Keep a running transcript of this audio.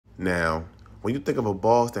Now, when you think of a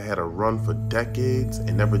boss that had a run for decades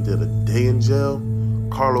and never did a day in jail,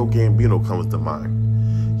 Carlo Gambino comes to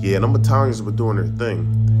mind. Yeah, them Italians were doing their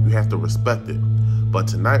thing. You have to respect it. But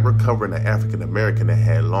tonight we're covering an African American that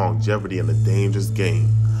had longevity in a dangerous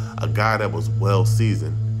game. A guy that was well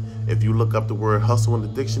seasoned. If you look up the word hustle in the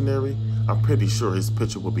dictionary, I'm pretty sure his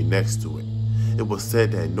picture will be next to it. It was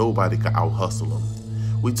said that nobody could out-hustle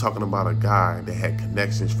him. We talking about a guy that had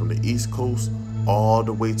connections from the East Coast all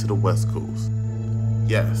the way to the West Coast.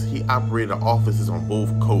 Yes, he operated offices on both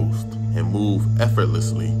coasts and moved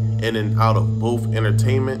effortlessly in and out of both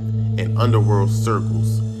entertainment and underworld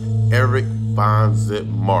circles. Eric Von Zip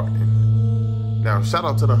Martin. Now, shout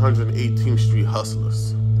out to the 118th Street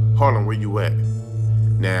Hustlers. Harlem, where you at?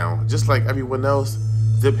 Now, just like everyone else,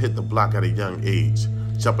 Zip hit the block at a young age.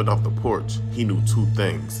 Jumping off the porch, he knew two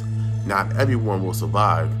things. Not everyone will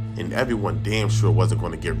survive, and everyone damn sure wasn't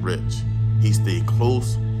going to get rich. He stayed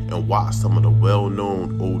close and watched some of the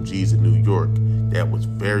well-known OGs in New York that was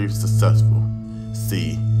very successful.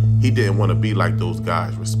 See, he didn't want to be like those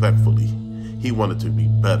guys respectfully. He wanted to be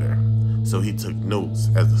better, so he took notes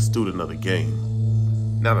as a student of the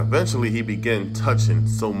game. Now, eventually he began touching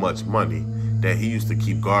so much money that he used to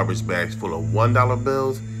keep garbage bags full of $1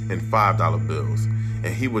 bills and $5 bills, and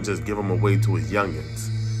he would just give them away to his youngins.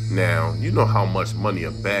 Now, you know how much money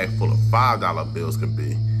a bag full of $5 bills can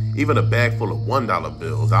be. Even a bag full of $1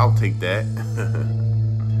 bills, I'll take that.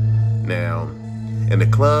 Now, in the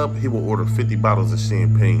club, he would order 50 bottles of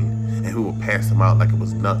champagne, and he would pass them out like it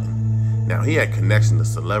was nothing. Now, he had connections to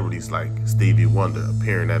celebrities like Stevie Wonder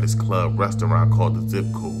appearing at his club restaurant called the Zip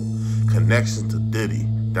Code, connections to Diddy,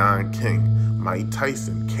 Don King, Mike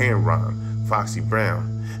Tyson, Cameron, Foxy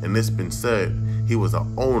Brown, and it's been said he was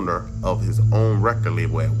an owner of his own record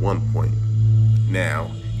label at one point.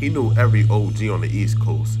 Now, he knew every OG on the East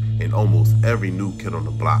Coast and almost every new kid on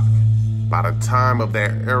the block. By the time of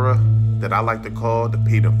that era that I like to call the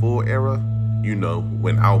paid in full era, you know,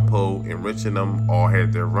 when Alpo and Rich and them all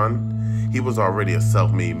had their run, he was already a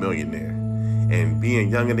self-made millionaire. And being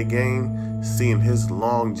young in the game, seeing his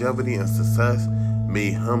longevity and success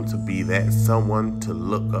made him to be that someone to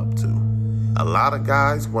look up to. A lot of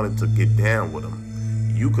guys wanted to get down with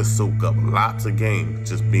him. You could soak up lots of game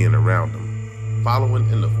just being around him. Following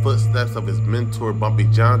in the footsteps of his mentor Bumpy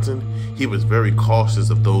Johnson, he was very cautious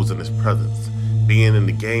of those in his presence. Being in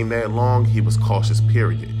the game that long, he was cautious,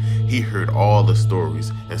 period. He heard all the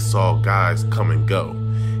stories and saw guys come and go.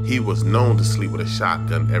 He was known to sleep with a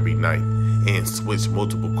shotgun every night and switch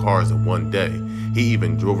multiple cars in one day. He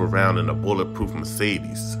even drove around in a bulletproof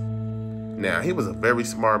Mercedes. Now, he was a very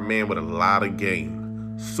smart man with a lot of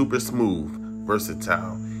game. Super smooth,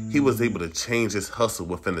 versatile. He was able to change his hustle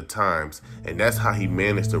within the times, and that's how he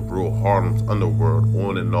managed to rule Harlem's underworld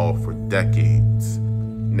on and off for decades.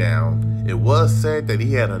 Now, it was said that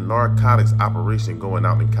he had a narcotics operation going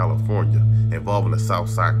out in California involving the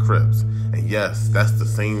Southside Crips. And yes, that's the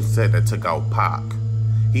same set that took out Pac.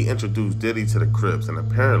 He introduced Diddy to the Crips, and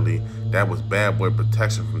apparently that was bad boy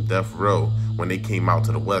protection from death row when they came out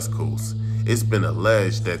to the West Coast. It's been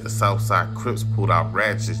alleged that the Southside Crips pulled out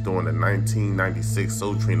ratchets during the 1996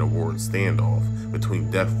 Soul Train Awards standoff between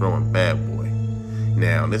Death Row and Bad Boy.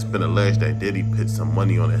 Now, it's been alleged that Diddy put some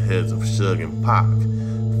money on the heads of Suge and Pac,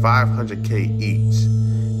 $500K each.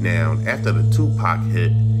 Now, after the Tupac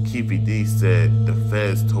hit, Keefy D said the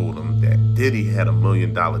feds told him that Diddy had $1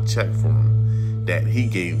 million check for him that he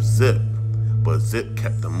gave Zip, but Zip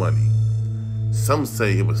kept the money. Some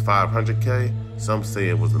say it was $500K, some say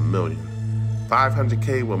it was $1 million.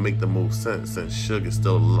 $500K will make the most sense since Suge is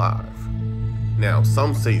still alive. Now,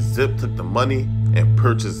 some say Zip took the money and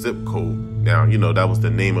purchased Zip Code. Now, you know, that was the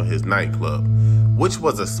name of his nightclub, which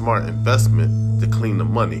was a smart investment to clean the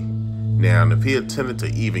money. Now, if he intended to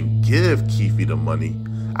even give Keefy the money,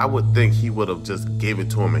 I would think he would have just gave it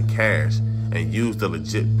to him in cash and used a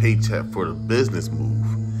legit paycheck for the business move.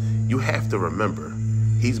 You have to remember,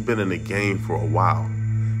 he's been in the game for a while.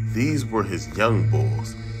 These were his young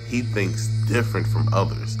bulls. He thinks different from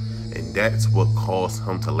others, and that's what caused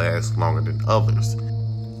him to last longer than others.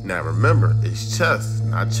 Now remember, it's chess,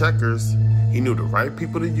 not checkers. He knew the right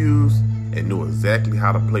people to use and knew exactly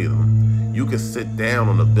how to play them. You can sit down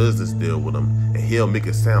on a business deal with him and he'll make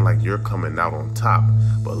it sound like you're coming out on top,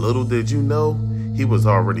 but little did you know, he was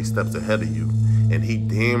already steps ahead of you, and he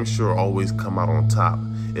damn sure always come out on top.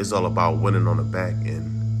 It's all about winning on the back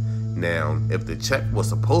end. Now, if the check was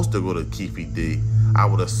supposed to go to Keefy D, I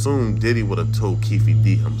would assume Diddy would have told Keefy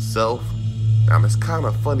D himself. Now, it's kind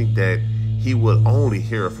of funny that he would only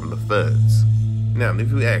hear it from the feds. Now, if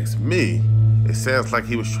you ask me, it sounds like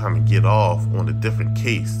he was trying to get off on a different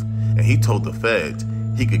case, and he told the feds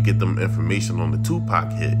he could get them information on the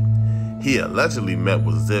Tupac hit. He allegedly met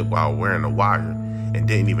with Zip while wearing a wire and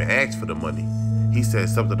didn't even ask for the money. He said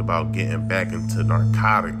something about getting back into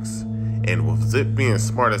narcotics. And with Zip being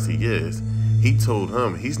smart as he is, he told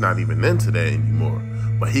him he's not even into that anymore,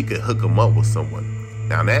 but he could hook him up with someone.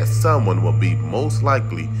 Now that someone will be most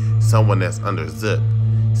likely someone that's under Zip.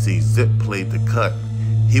 See, Zip played the cut.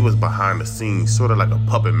 He was behind the scenes, sort of like a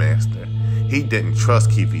puppet master. He didn't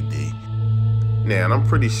trust Keefy D. Now, and I'm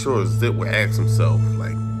pretty sure Zip would ask himself,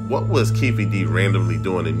 like, what was Keefy D randomly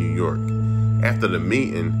doing in New York? After the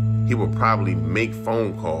meeting, he would probably make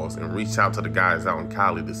phone calls and reach out to the guys out in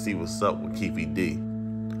Cali to see what's up with Keefy D.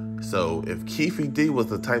 So if Keefy D was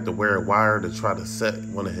the type to wear a wire to try to set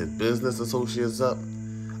one of his business associates up,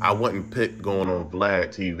 I wouldn't pick going on Vlad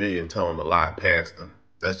TV and telling the lie past him.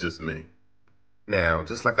 That's just me. Now,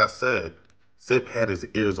 just like I said, Zip had his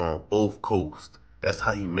ears on both coasts. That's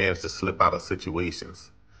how he managed to slip out of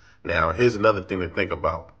situations. Now, here's another thing to think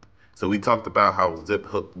about. So we talked about how Zip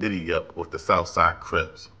hooked Diddy up with the Southside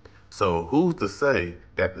Crips. So who's to say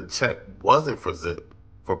that the check wasn't for Zip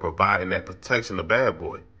for providing that protection to Bad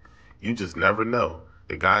Boy? You just never know.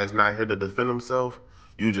 The guy's not here to defend himself.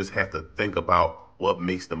 You just have to think about what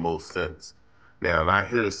makes the most sense. Now, and I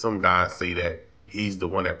hear some guys say that he's the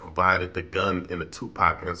one that provided the gun in the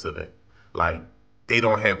Tupac incident. Like, they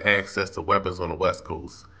don't have access to weapons on the West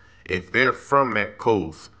Coast. If they're from that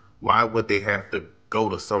coast, why would they have to go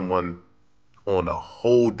to someone on a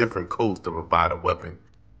whole different coast to provide a weapon?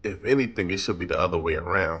 If anything, it should be the other way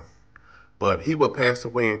around. But he would pass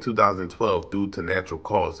away in 2012 due to natural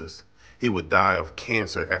causes. He would die of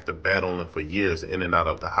cancer after battling for years in and out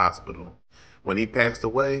of the hospital. When he passed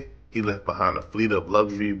away, he left behind a fleet of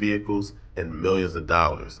luxury vehicles and millions of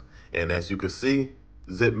dollars. And as you can see,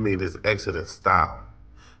 Zip made his exit in style.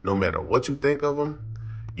 No matter what you think of him,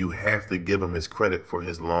 you have to give him his credit for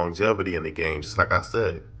his longevity in the game, just like I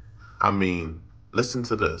said. I mean, listen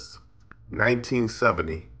to this.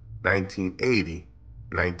 1970, 1980,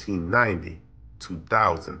 1990,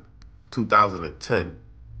 2000, 2010.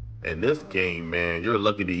 In this game, man, you're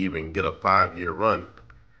lucky to even get a 5-year run.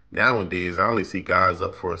 Nowadays, I only see guys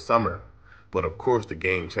up for a summer. But of course, the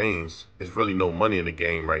game changed. There's really no money in the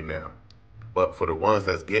game right now. But for the ones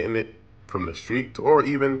that's getting it from the street or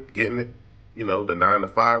even getting it, the 9 to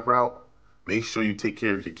 5 route, make sure you take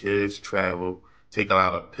care of your kids, travel, take a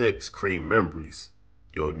lot of pics, create memories.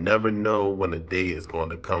 You'll never know when the day is going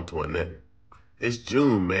to come to an end. It's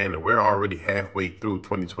June, man, and we're already halfway through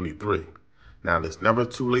 2023. Now, it's never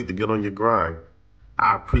too late to get on your grind.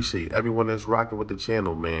 I appreciate everyone that's rocking with the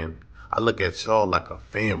channel, man. I look at y'all like a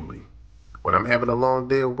family. When I'm having a long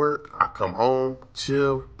day of work, I come home,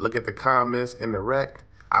 chill, look at the comments, interact.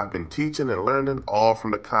 I've been teaching and learning all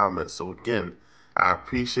from the comments. So again, I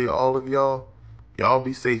appreciate all of y'all. Y'all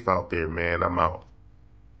be safe out there, man. I'm out.